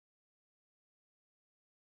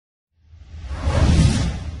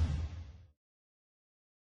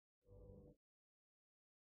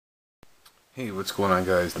Hey, what's going on,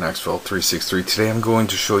 guys? Knoxville363. Today I'm going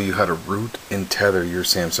to show you how to root and tether your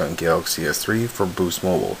Samsung Galaxy S3 for Boost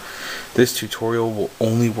Mobile. This tutorial will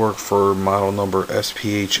only work for model number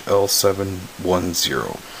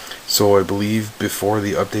SPH-L710. So I believe before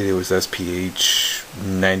the update it was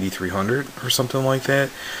SPH-9300 or something like that.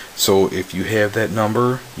 So if you have that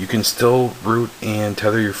number, you can still root and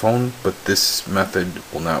tether your phone, but this method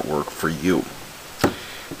will not work for you.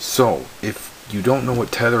 So if you don't know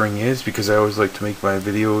what tethering is, because I always like to make my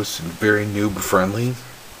videos very noob friendly,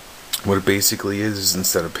 what it basically is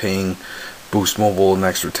instead of paying Boost Mobile an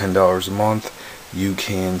extra $10 a month, you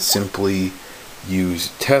can simply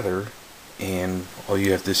use Tether, and all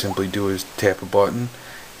you have to simply do is tap a button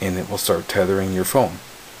and it will start tethering your phone.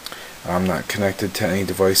 I'm not connected to any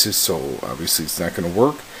devices, so obviously it's not going to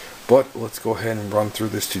work. But let's go ahead and run through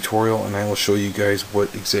this tutorial and I will show you guys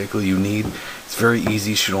what exactly you need. It's very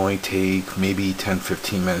easy, should only take maybe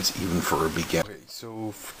 10-15 minutes even for a beginner. Okay,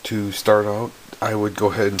 so to start out, I would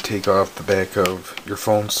go ahead and take off the back of your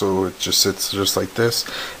phone so it just sits just like this,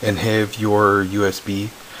 and have your USB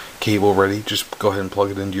cable ready. Just go ahead and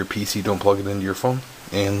plug it into your PC, don't plug it into your phone,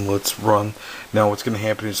 and let's run. Now what's going to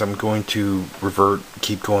happen is I'm going to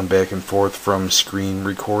keep going back and forth from screen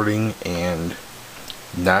recording and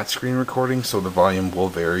not screen recording, so the volume will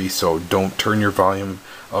vary. So don't turn your volume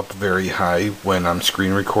up very high when I'm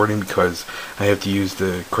screen recording, because I have to use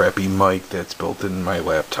the crappy mic that's built in my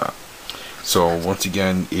laptop. So once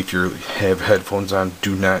again, if you have headphones on,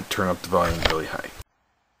 do not turn up the volume really high.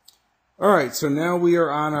 Alright, so now we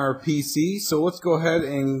are on our PC, so let's go ahead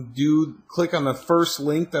and click on the first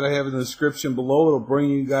link that I have in the description below. It'll bring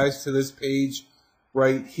you guys to this page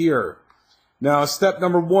right here. Now, step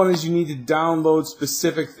number one is you need to download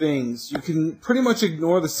specific things. You can pretty much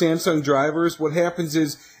ignore the Samsung drivers. What happens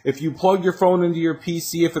is, if you plug your phone into your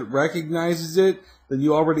PC, if it recognizes it, then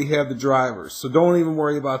you already have the drivers. So don't even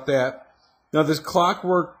worry about that. Now, the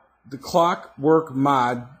clockwork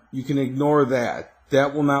mod, you can ignore that.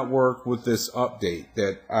 That will not work with this update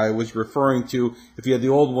that I was referring to. If you had the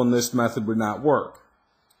old one, this method would not work.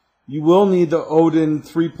 You will need the Odin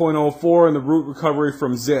 3.04 and the root recovery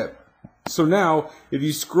from Zip. So now, if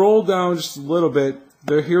you scroll down just a little bit,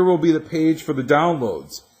 here will be the page for the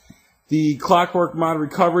downloads. The Clockwork Mod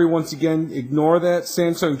Recovery, once again, ignore that.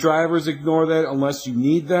 Samsung drivers, ignore that unless you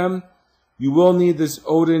need them. You will need this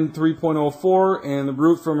Odin 3.04 and the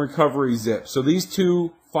root from Recovery Zip. So these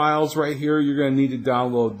two files right here, you're going to need to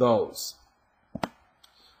download those.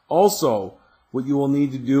 Also, what you will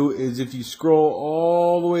need to do is, if you scroll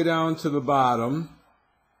all the way down to the bottom,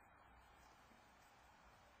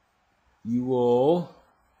 you will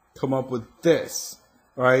come up with this.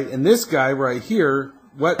 Alright, and this guy right here,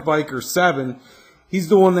 Wet Biker 7, he's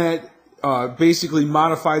the one that basically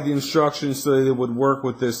modified the instructions so that it would work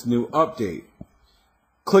with this new update.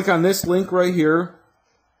 Click on this link right here,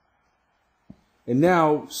 and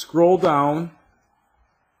now scroll down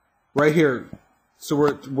right here,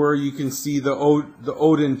 so where you can see the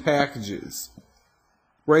Odin packages.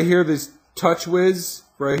 Right here, this TouchWiz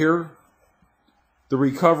right here, the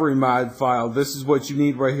recovery mod file. This is what you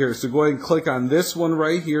need right here. So go ahead and click on this one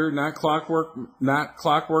right here, not Clockwork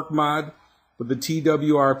mod, but the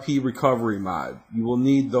TWRP recovery mod. You will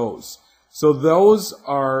need those. So those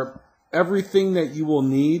are everything that you will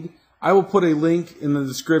need. I will put a link in the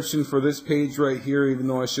description for this page right here, even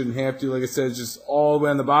though I shouldn't have to. Like I said, it's just all the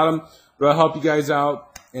way on the bottom, but I'll help you guys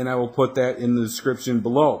out, and I will put that in the description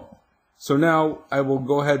below. So now I will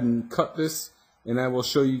go ahead and cut this, and I will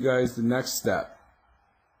show you guys the next step.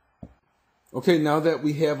 Okay, now that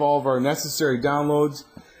we have all of our necessary downloads,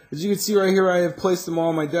 as you can see right here, I have placed them all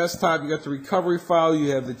on my desktop. You got the recovery file,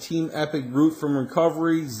 you have the Team Epic root from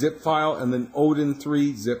recovery zip file, and then Odin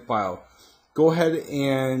 3 zip file. Go ahead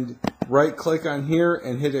and right click on here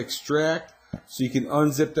and hit extract so you can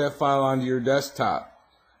unzip that file onto your desktop.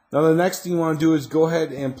 Now the next thing you want to do is go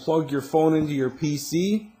ahead and plug your phone into your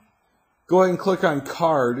PC. Go ahead and click on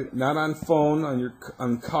card, not on phone,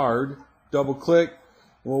 on card. Double click.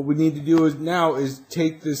 What we need to do is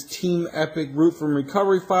take this Team Epic root from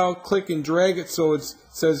recovery file, click and drag it so it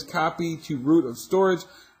says copy to root of storage.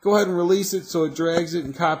 Go ahead and release it so it drags it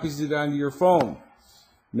and copies it onto your phone.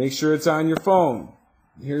 Make sure it's on your phone.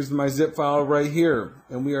 Here's my zip file right here,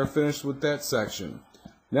 and we are finished with that section.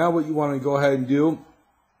 Now what you want to go ahead and do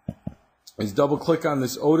is double click on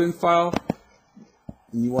this Odin file,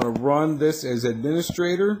 and you want to run this as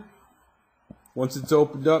administrator. Once it's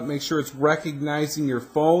opened up, make sure it's recognizing your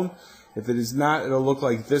phone. If it is not, it'll look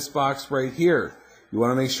like this box right here. You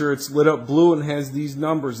want to make sure it's lit up blue and has these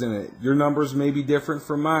numbers in it. Your numbers may be different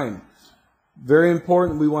from mine. Very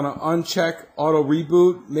important, we want to uncheck auto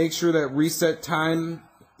reboot. Make sure that reset time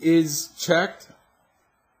is checked.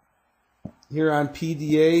 Here on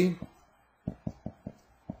PDA,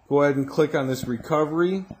 go ahead and click on this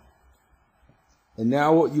recovery. And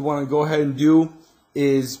now what you want to go ahead and do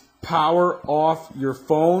is power off your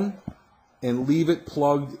phone and leave it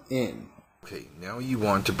plugged in. Okay, now you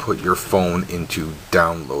want to put your phone into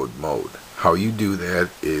download mode. How you do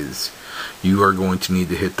that is you are going to need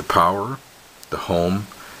to hit the power, the home,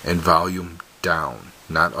 and volume down,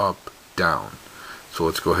 not up, down. So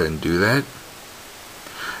let's go ahead and do that.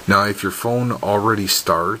 Now if your phone already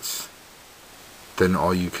starts, then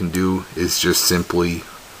all you can do is just simply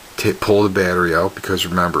pull the battery out, because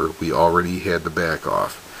remember, we already had the back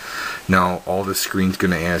off. Now all the screen's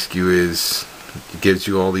going to ask you is, it gives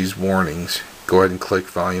you all these warnings. Go ahead and click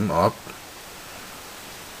volume up,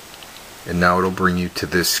 and now it'll bring you to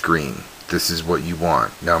this screen. This is what you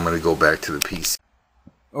want. Now I'm going to go back to the PC.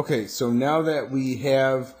 Okay, so now that we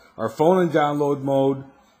have our phone in download mode,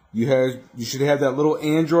 you should have that little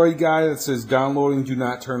Android guy that says downloading, do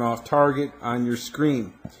not turn off target on your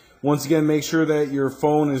screen. Once again, make sure that your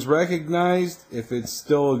phone is recognized. If it's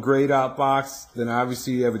still a grayed out box, then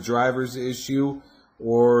obviously you have a driver's issue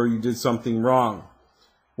or you did something wrong.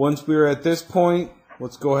 Once we're at this point,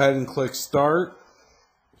 let's go ahead and click start.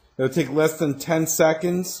 It'll take less than 10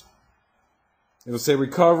 seconds. It'll say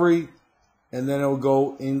recovery, and then it'll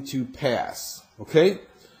go into pass. Okay?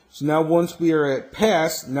 So now once we are at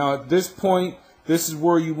pass, now at this point, this is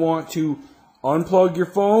where you want to unplug your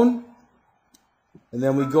phone, and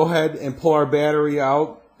then we go ahead and pull our battery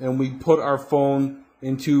out, and we put our phone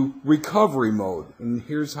into recovery mode. And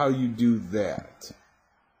here's how you do that.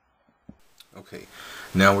 Okay,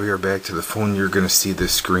 now we are back to the phone. You're going to see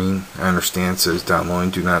this screen. I understand it says downloading,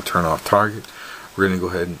 do not turn off target. We're going to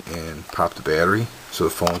go ahead and pop the battery so the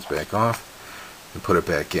phone's back off and put it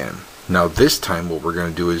back in. Now this time what we're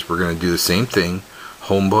going to do is we're going to do the same thing,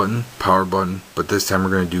 home button, power button, but this time we're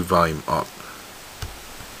going to do volume up.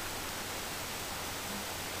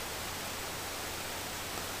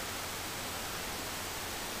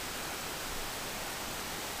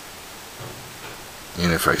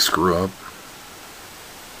 And if I screw up,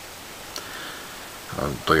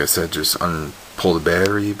 like I said, just pull the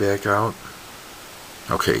battery back out.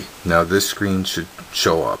 Okay, now this screen should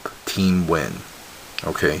show up, team win.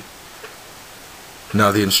 Okay,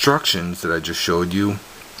 now the instructions that I just showed you,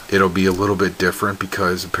 it'll be a little bit different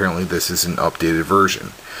because apparently this is an updated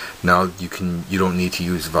version. Now you don't need to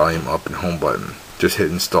use volume up and home button. Just hit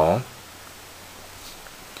install,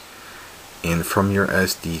 and from your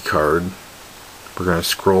SD card we're going to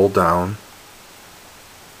scroll down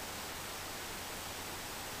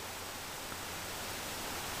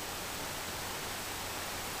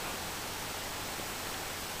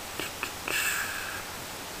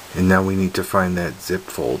and now we need to find that zip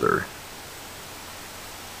folder.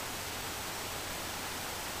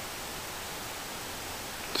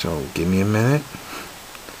 So give me a minute.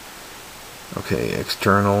 Okay,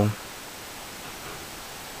 external.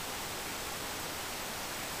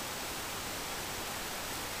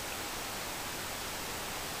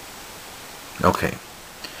 Okay.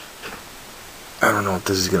 I don't know if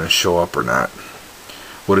this is going to show up or not.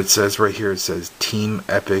 What it says right here, it says Team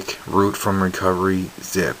Epic root from recovery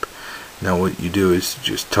zip. Now what you do is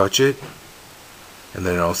just touch it, and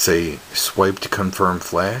then it'll say swipe to confirm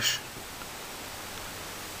flash.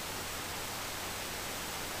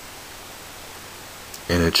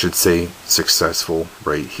 And it should say successful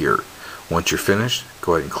right here. Once you're finished,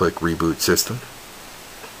 go ahead and click reboot system.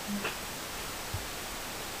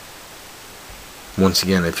 Once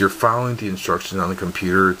again, if you're following the instructions on the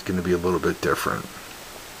computer, it's going to be a little bit different.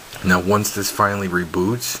 Now once this finally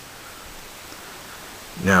reboots,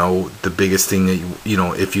 now the biggest thing that you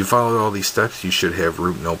know, if you follow all these steps, you should have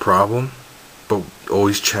root no problem. But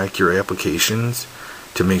always check your applications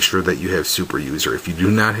to make sure that you have super user. If you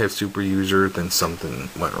do not have super user, then something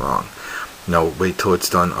went wrong. Now wait till it's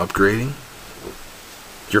done upgrading.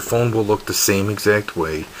 Your phone will look the same exact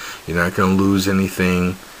way. You're not going to lose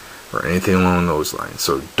anything or anything along those lines,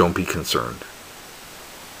 so don't be concerned.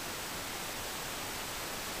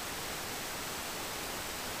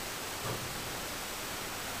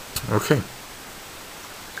 Okay.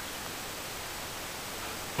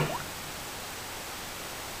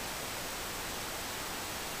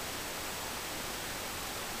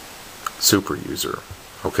 Super user.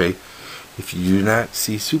 Okay. If you do not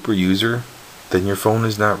see super user, then your phone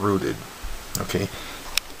is not rooted. Okay.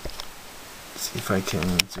 See if I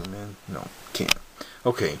can zoom in. No, can't.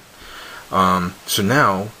 Okay. So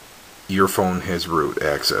now your phone has root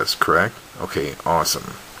access, correct? Okay,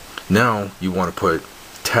 awesome. Now you want to put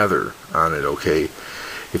Tether on it, okay?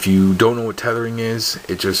 If you don't know what tethering is,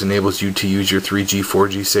 it just enables you to use your 3G,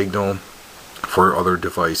 4G signal for other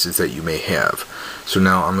devices that you may have. So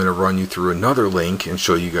now I'm going to run you through another link and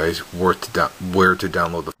show you guys where to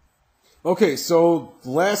download the. Okay, so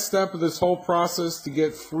the last step of this whole process to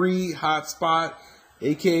get free Hotspot,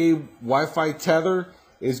 aka Wi-Fi Tether,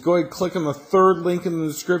 is go ahead and click on the third link in the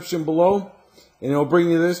description below, and it'll bring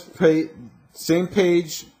you this same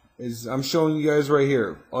page as I'm showing you guys right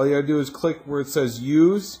here. All you gotta do is click where it says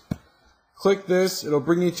use. Click this, it'll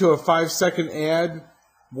bring you to a 5-second ad.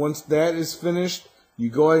 Once that is finished,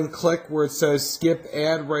 you go ahead and click where it says skip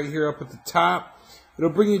ad right here up at the top.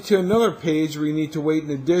 It'll bring you to another page where you need to wait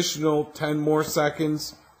an additional 10 more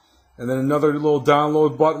seconds, and then another little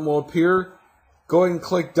download button will appear. Go ahead and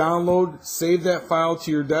click download, save that file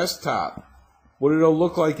to your desktop. What it'll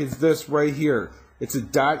look like is this right here. It's a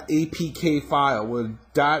 .apk file.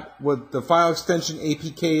 What the file extension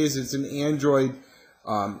APK is, it's an Android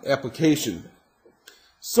application.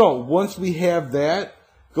 So once we have that,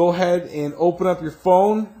 go ahead and open up your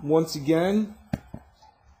phone once again.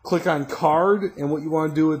 Click on card, and what you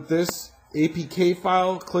want to do with this APK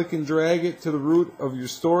file, click and drag it to the root of your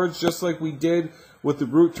storage, just like we did with the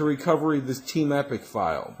root to recovery of this Team Epic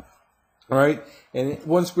file. Alright, and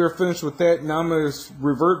once we're finished with that, now I'm going to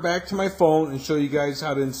revert back to my phone and show you guys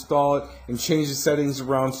how to install it and change the settings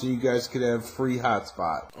around so you guys could have free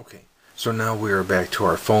hotspot. Okay, so now we are back to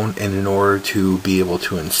our phone, and in order to be able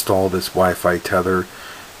to install this Wi-Fi Tether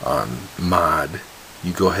mod,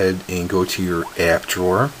 you go ahead and go to your app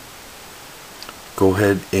drawer. Go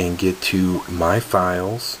ahead and get to My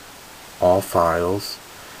Files, All Files,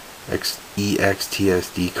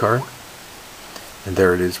 EXTSD card, and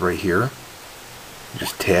there it is right here.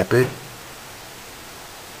 Just tap it.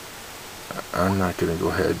 I'm not going to go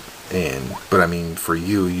ahead and, but I mean for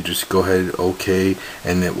you, you just go ahead, OK,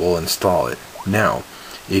 and it will install it. Now,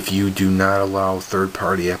 if you do not allow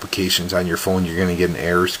third-party applications on your phone, you're going to get an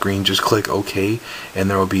error screen. Just click OK, and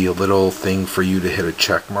there will be a little thing for you to hit a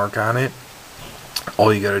check mark on it.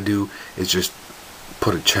 All you got to do is just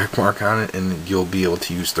put a check mark on it, and you'll be able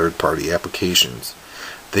to use third-party applications.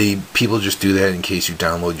 People just do that in case you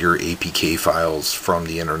download your APK files from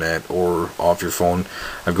the internet or off your phone.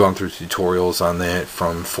 I've gone through tutorials on that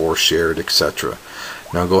from ForShared, etc.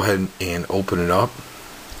 Now go ahead and open it up.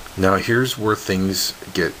 Now here's where things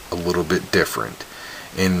get a little bit different,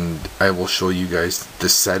 and I will show you guys the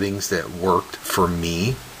settings that worked for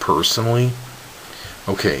me personally.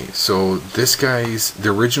 Okay, so this guy's,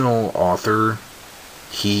 the original author,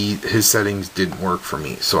 his settings didn't work for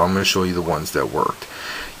me, so I'm going to show you the ones that worked.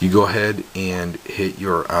 You go ahead and hit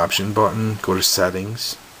your option button, go to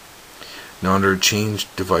settings. Now under change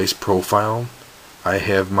device profile, I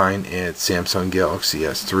have mine at Samsung Galaxy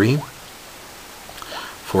S3.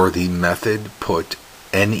 For the method, put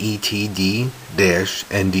NETD-NDC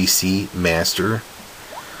master.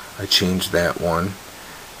 I changed that one.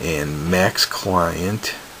 And max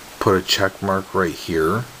client, put a check mark right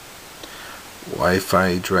here.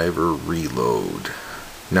 Wi-Fi driver reload.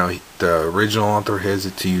 Now the original author has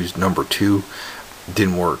it to use number 2.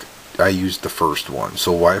 Didn't work. I used the first one.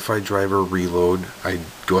 So Wi-Fi driver reload, I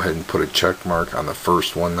go ahead and put a check mark on the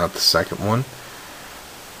first one, not the second one.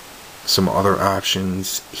 Some other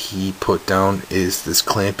options he put down is this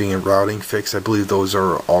clamping and routing fix. I believe those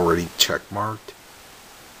are already check marked.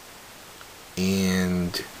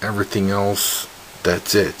 And everything else,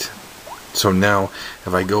 that's it. So now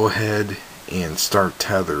if I go ahead and start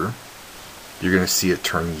Tether, you're going to see it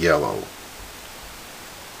turn yellow.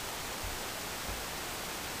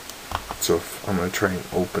 So if I'm going to try and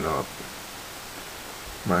open up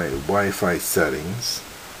my Wi-Fi settings.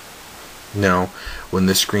 Now when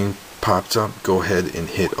this screen pops up, go ahead and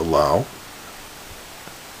hit allow.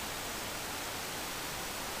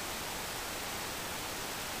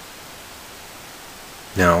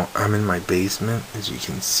 Now I'm in my basement, as you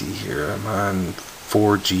can see here. I'm on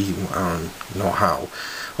 4G, I don't know how.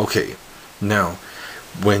 Okay, now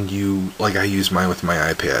when you, like I use mine with my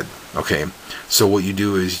iPad, okay, so what you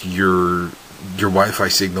do is your Wi-Fi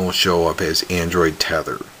signal will show up as Android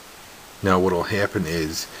Tether. Now what will happen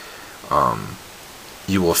is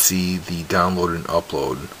you will see the download and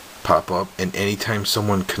upload pop up, and anytime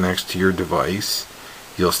someone connects to your device,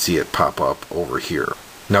 you'll see it pop up over here.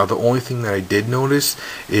 Now the only thing that I did notice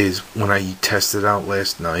is when I tested out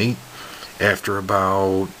last night, after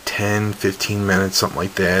about 10-15 minutes, something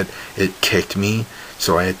like that, it kicked me,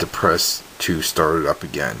 so I had to press to start it up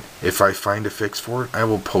again. If I find a fix for it, I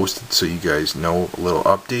will post it so you guys know, a little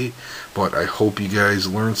update. But I hope you guys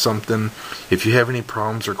learned something. If you have any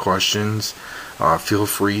problems or questions, feel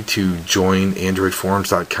free to join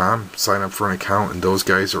androidforums.com, sign up for an account, and those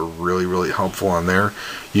guys are really helpful on there.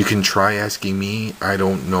 You can try asking me. I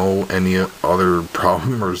don't know any other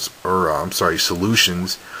problems or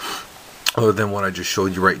solutions other than what I just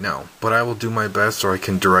showed you right now, but I will do my best so I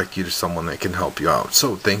can direct you to someone that can help you out.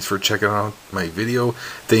 So thanks for checking out my video.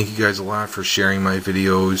 Thank you guys a lot for sharing my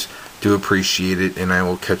videos. Do appreciate it, and I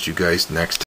will catch you guys next time.